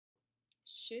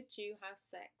Should you have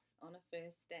sex on a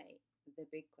first date? The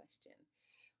big question.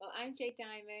 Well, I'm Jay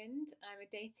Diamond. I'm a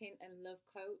dating and love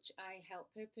coach. I help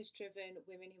purpose driven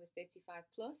women who are 35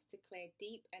 plus to clear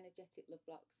deep, energetic love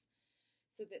blocks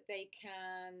so that they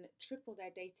can triple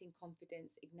their dating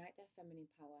confidence, ignite their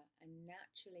feminine power, and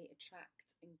naturally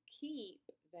attract and keep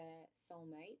their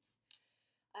soulmate.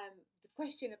 The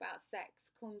question about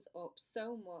sex comes up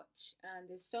so much, and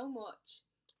there's so much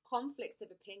conflict of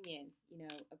opinion,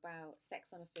 about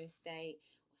sex on a first date,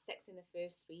 or sex in the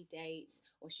first 3 dates,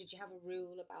 or should you have a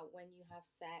rule about when you have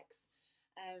sex.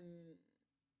 Um,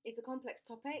 it's a complex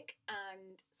topic,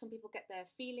 and some people get their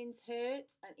feelings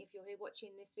hurt. And if you're here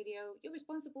watching this video, you're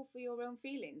responsible for your own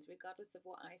feelings, regardless of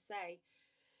what I say.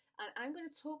 And I'm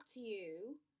going to talk to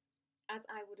you as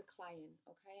I would a client,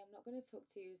 okay? I'm not going to talk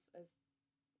to you as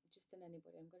just an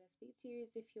anybody. I'm going to speak to you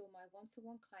as if you're my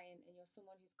one-to-one client and you're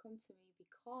someone who's come to me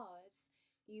because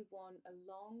you want a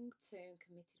long-term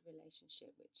committed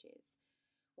relationship, which is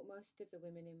what most of the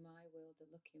women in my world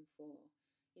are looking for.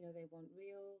 They want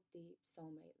real, deep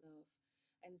soulmate love.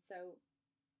 And so,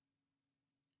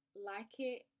 like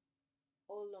it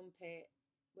or lump it,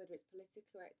 whether it's politically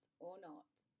correct or not,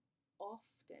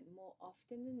 more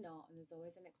often than not, and there's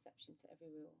always an exception to every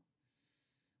rule,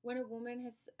 when a woman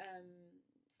has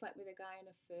slept with a guy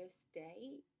on a first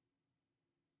date,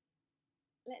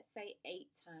 let's say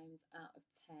 8 times out of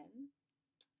 10,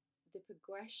 the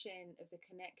progression of the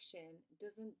connection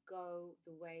doesn't go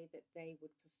the way that they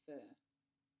would prefer.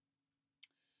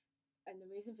 And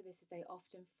the reason for this is they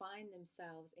often find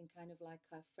themselves in kind of like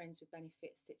a friends with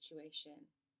benefits situation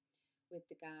with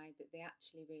the guy that they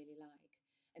actually really like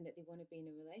and that they want to be in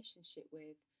a relationship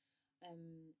with.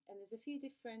 And there's a few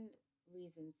different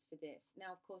reasons for this.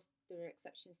 Now, of course, there are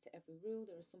exceptions to every rule.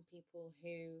 There are some people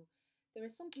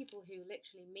who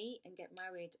literally meet and get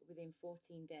married within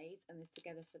 14 days and they're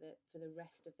together for the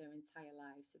rest of their entire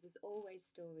lives. So there's always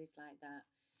stories like that.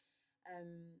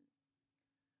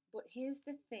 But here's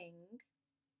the thing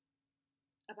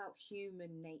about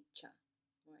human nature,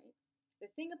 right?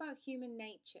 The thing about human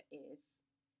nature is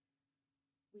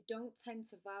we don't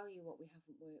tend to value what we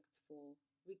haven't worked for,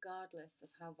 regardless of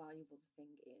how valuable the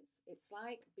thing is. It's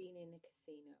like being in a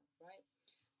casino, right?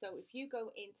 So if you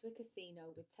go into a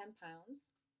casino with £10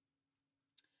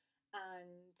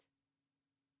 and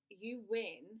you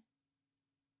win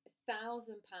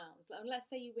 £1,000, let's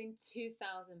say you win £2,000,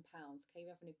 okay,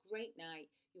 you're having a great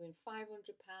night, you win £500,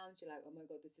 you're like, oh my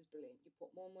god, this is brilliant. You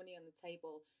put more money on the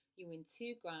table, you win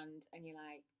 2 grand, and you're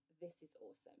like, this is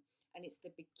awesome. And it's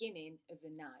the beginning of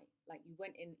the night. Like you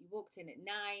walked in at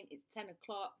 9, it's 10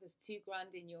 o'clock, there's 2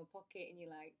 grand in your pocket, and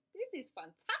you're like, this is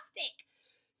fantastic.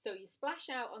 So you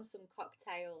splash out on some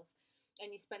cocktails,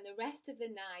 and you spend the rest of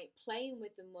the night playing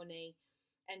with the money,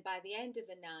 and by the end of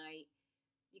the night,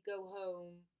 you go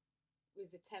home with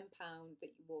the £10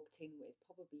 that you walked in with,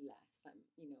 probably less. Like,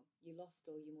 you lost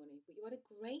all your money, but you had a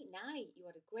great night. You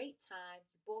had a great time.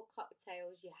 You bought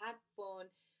cocktails. You had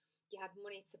fun. You had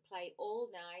money to play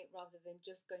all night rather than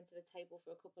just going to the table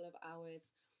for a couple of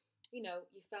hours. You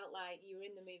felt like you were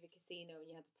in the movie Casino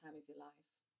and you had the time of your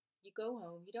life. You go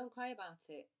home. You don't cry about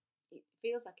it. It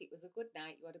feels like it was a good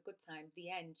night. You had a good time.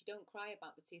 The end. You don't cry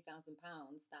about the £2,000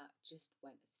 that just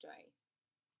went astray.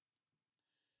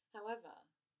 However,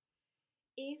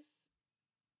 if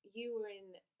you were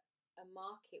in a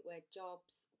market where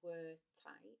jobs were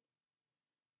tight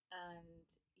and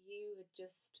you had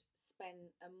just spent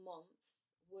a month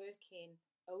working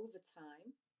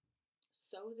overtime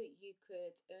so that you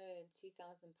could earn £2,000,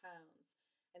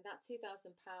 and that £2,000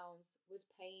 was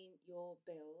paying your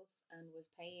bills and was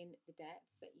paying the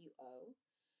debts that you owe,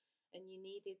 and you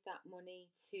needed that money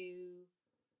to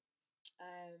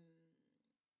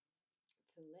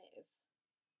live,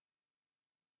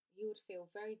 you would feel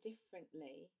very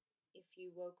differently if you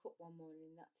woke up one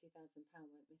morning and that £2,000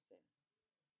 went missing.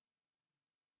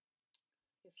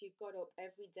 If you got up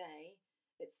every day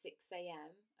at 6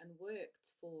 a.m. and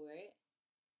worked for it,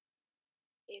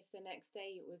 if the next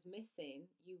day it was missing,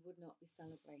 you would not be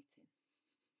celebrating.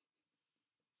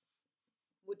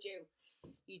 Would you?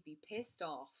 You'd be pissed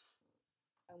off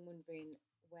and wondering,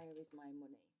 where is my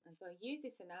money? And so I use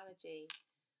this analogy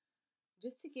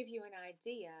just to give you an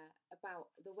idea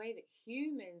about the way that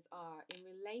humans are in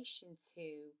relation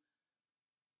to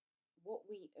what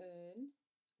we earn,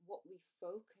 what we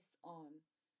focus on,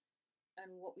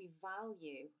 and what we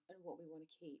value and what we want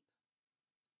to keep.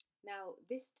 Now,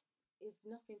 this is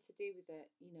nothing to do with it,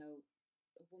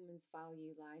 a woman's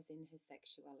value lies in her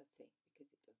sexuality, because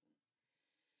it doesn't.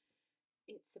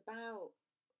 It's about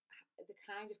the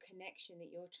kind of connection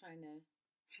that you're trying to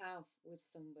have with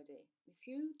somebody. If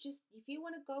you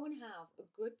want to go and have a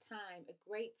good time, a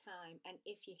great time, and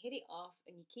if you hit it off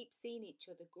and you keep seeing each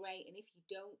other, great. And if you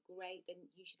don't, great, then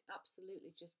you should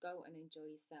absolutely just go and enjoy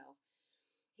yourself.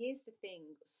 Here's the thing,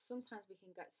 sometimes we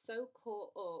can get so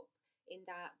caught up in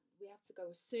that we have to go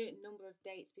a certain number of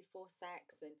dates before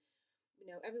sex, and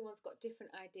everyone's got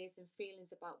different ideas and feelings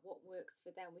about what works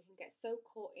for them. We can get so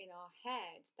caught in our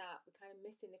head that we're kind of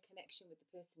missing the connection with the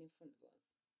person in front of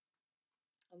us,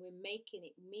 and we're making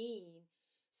it mean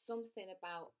something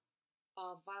about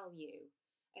our value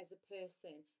as a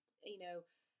person, you know.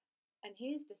 And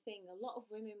here's the thing, a lot of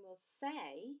women will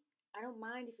say, I don't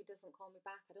mind if he doesn't call me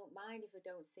back, I don't mind if I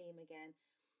don't see him again,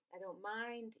 I don't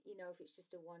mind, if it's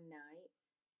just a one night.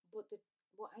 But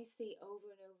what I see over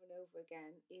and over and over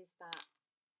again is that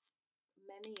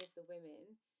many of the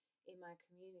women in my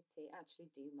community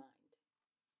actually do mind.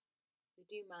 They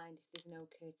do mind if there's no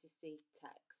courtesy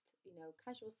text.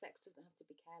 Casual sex doesn't have to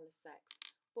be careless sex,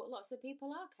 but lots of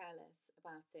people are careless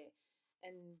about it.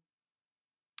 And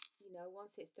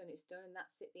once it's done, and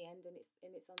that's at the end, and it's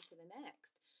on to the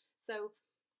next. So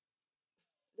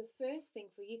the first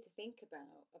thing for you to think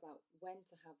about when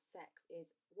to have sex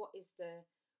is, what is the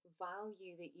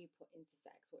value that you put into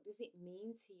sex? What does it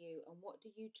mean to you, and what do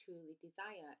you truly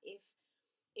desire? If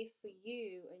for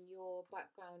you and your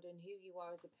background and who you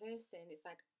are as a person, it's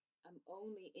like, I'm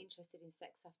only interested in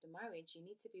sex after marriage, you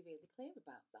need to be really clear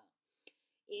about that.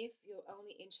 If you're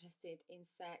only interested in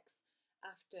sex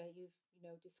after you've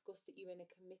discussed that you're in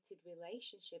a committed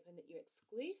relationship and that you're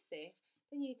exclusive,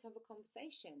 then you need to have a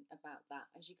conversation about that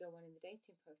as you go on in the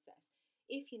dating process.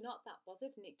 If you're not that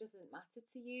bothered and it doesn't matter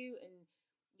to you, and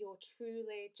you're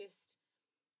truly just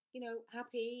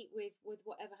happy with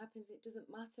whatever happens, it doesn't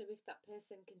matter if that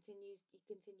person you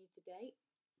continue to date,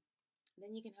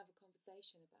 then you can have a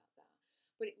conversation about that.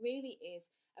 But it really is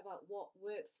about what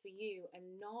works for you,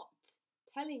 and not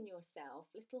telling yourself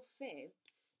little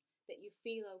fibs that you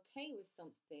feel okay with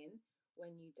something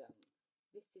when you don't.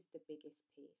 This is the biggest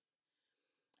piece.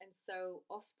 And so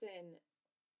often,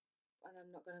 and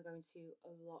I'm not going to go into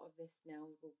a lot of this now,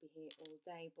 we'll be here all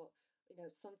day, but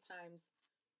sometimes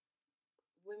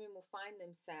women will find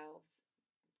themselves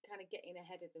kind of getting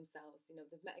ahead of themselves.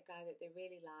 They've met a guy that they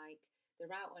really like,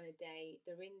 they're out on a date,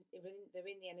 they're in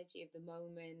the energy of the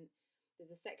moment,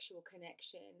 there's a sexual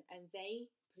connection, and they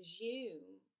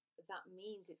presume that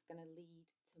means it's going to lead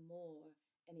to more,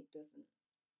 and it doesn't.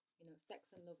 Sex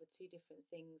and love are two different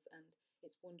things, and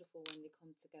it's wonderful when they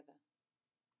come together.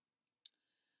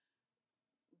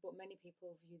 But many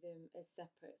people view them as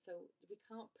separate. So we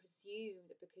can't presume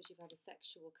that because you've had a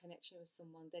sexual connection with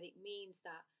someone that it means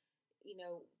that,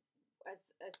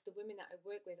 as the women that I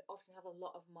work with often have a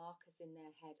lot of markers in their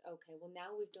head. Okay, well,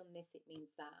 now we've done this, it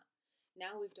means that.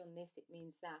 Now we've done this, it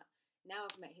means that. Now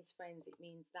I've met his friends, it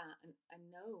means that. And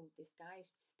no, this guy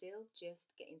is still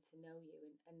just getting to know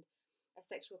you. And a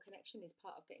sexual connection is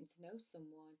part of getting to know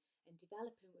someone and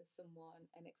developing with someone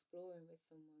and exploring with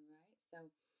someone, right? So,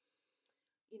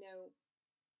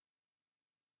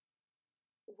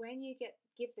 when you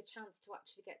give the chance to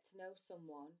actually get to know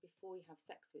someone before you have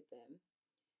sex with them,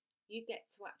 you get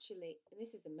to actually, and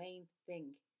this is the main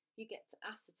thing, you get to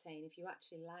ascertain if you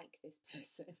actually like this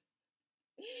person.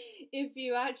 If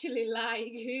you actually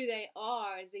like who they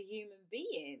are as a human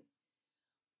being.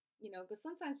 Because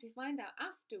sometimes we find out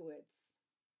afterwards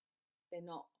they're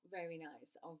not very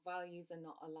nice, our values are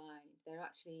not aligned, they're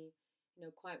actually,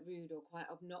 quite rude or quite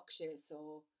obnoxious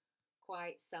or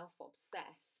quite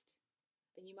self-obsessed.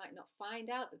 And you might not find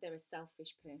out that they're a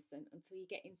selfish person until you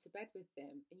get into bed with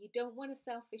them. And you don't want a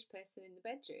selfish person in the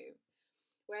bedroom.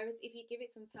 Whereas if you give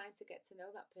it some time to get to know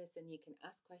that person, you can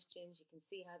ask questions, you can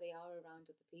see how they are around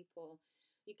other people.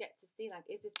 You get to see, like,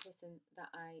 is this person that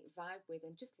I vibe with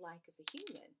and just like as a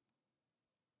human?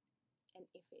 And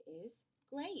if it is,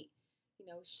 great.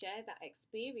 Share that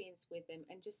experience with them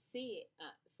and just see it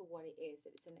for what it is.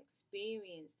 That it's an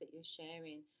experience that you're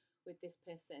sharing with this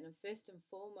person. And first and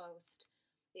foremost,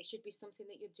 it should be something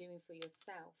that you're doing for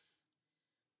yourself,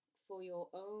 for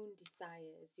your own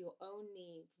desires, your own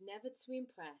needs, never to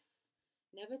impress,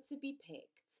 never to be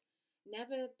picked,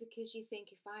 never because you think,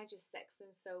 if I just sex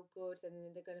them so good, then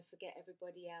they're going to forget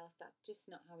everybody else. That's just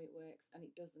not how it works, and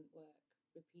it doesn't work.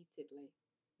 Repeatedly,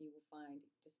 you will find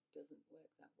it just doesn't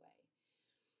work that way.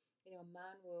 A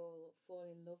man will fall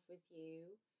in love with you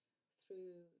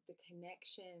through the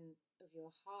connection of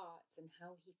your hearts and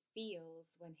how he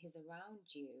feels when he's around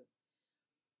you.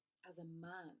 As a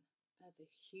man, as a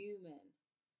human,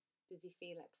 does he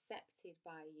feel accepted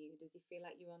by you? Does he feel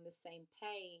like you're on the same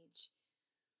page?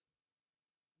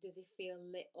 Does he feel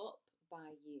lit up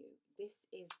by you.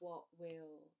 This is what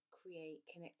will create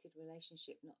connected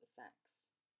relationship, not the sex.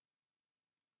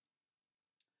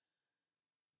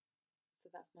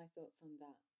 So that's my thoughts on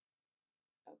that.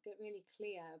 I'll get really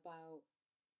clear about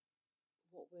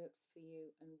what works for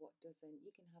you and what doesn't.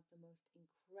 You can have the most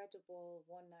incredible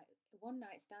one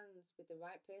night stands with the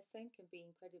right person, can be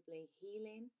incredibly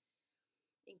healing,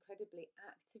 incredibly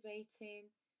activating,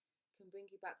 can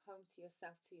bring you back home to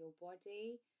yourself, to your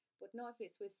body, but not if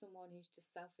it's with someone who's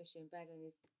just selfish in bed and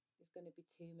is going to be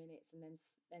 2 minutes and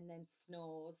then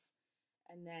snores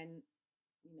and then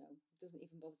doesn't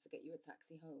even bother to get you a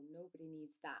taxi home. Nobody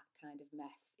needs that kind of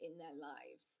mess in their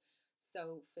lives.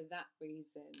 So for that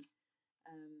reason,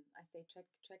 I say tread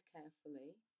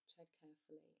carefully,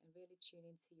 and really tune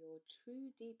into your true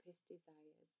deepest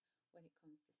desires when it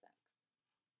comes to sex.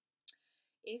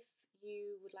 If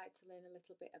you would like to learn a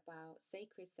little bit about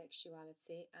sacred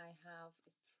sexuality, I have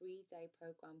a 3-day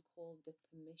program called The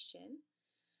Permission.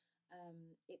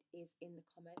 It is in the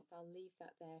comments. I'll leave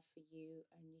that there for you,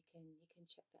 and you can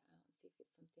check that out and see if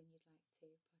it's something you'd like to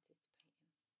participate